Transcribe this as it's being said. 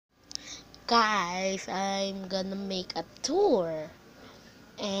Guys, I'm gonna make a tour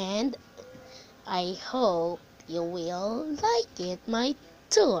and I hope you will like it, my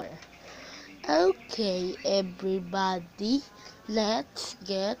tour. Okay, everybody, let's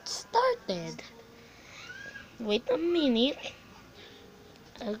get started. Wait a minute.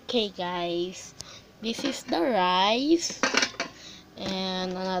 Okay, guys, this is the rice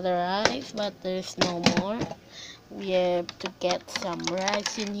and another rice, but there's no more. We have to get some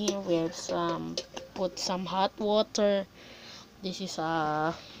rice in here. We have put some hot water. This is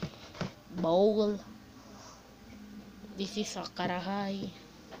a bowl. This is a karahay.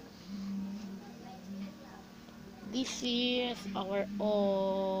 This is our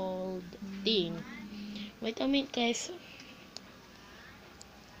old thing. Wait a minute, guys.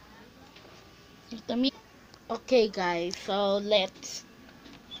 Okay, guys. So let's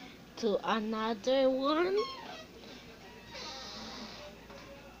do another one.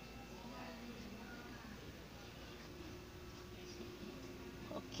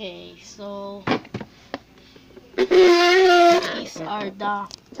 Okay, so these are the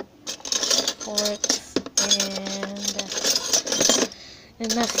forks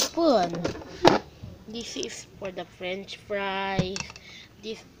and a spoon. This is for the French fries.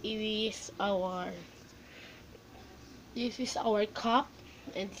 This is our cup,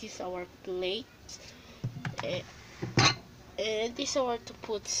 and this is our plate, and, and this is our to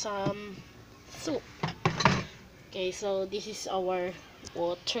put some soup. Okay, so this is our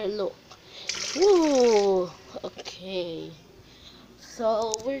water. Look. Woo! Okay.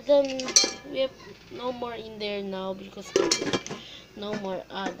 So we're done. We have no more in there now because no more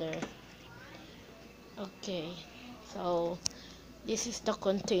other. Okay. So this is the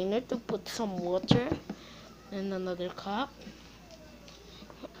container to put some water and another cup.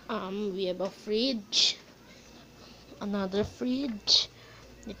 We have a fridge. Another fridge.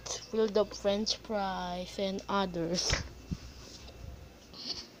 It's filled up French fries and others.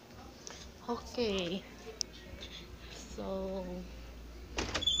 Okay. So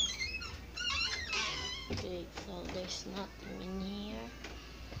there's nothing in here.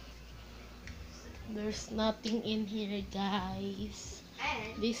 There's nothing in here, guys.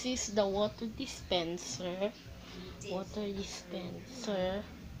 This is the water dispenser.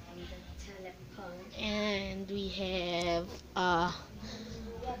 And we have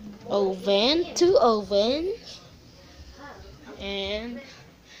two ovens, and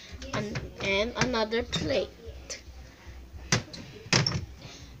another plate.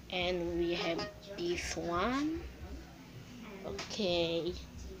 And we have this one. Okay.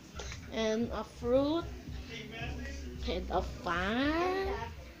 And a fruit and a fan.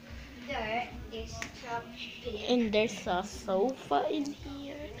 And there's a sofa in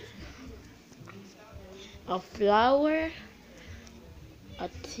here. A flower, a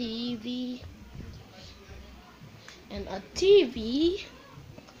TV, and a TV,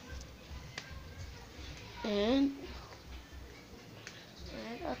 and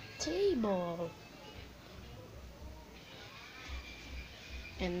a table.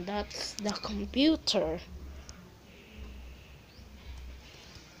 And that's the computer.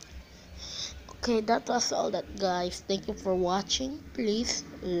 Okay, that was all that, guys. Thank you for watching. Please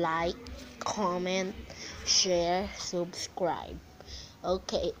like, comment, share, subscribe.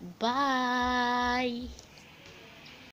 Okay, bye.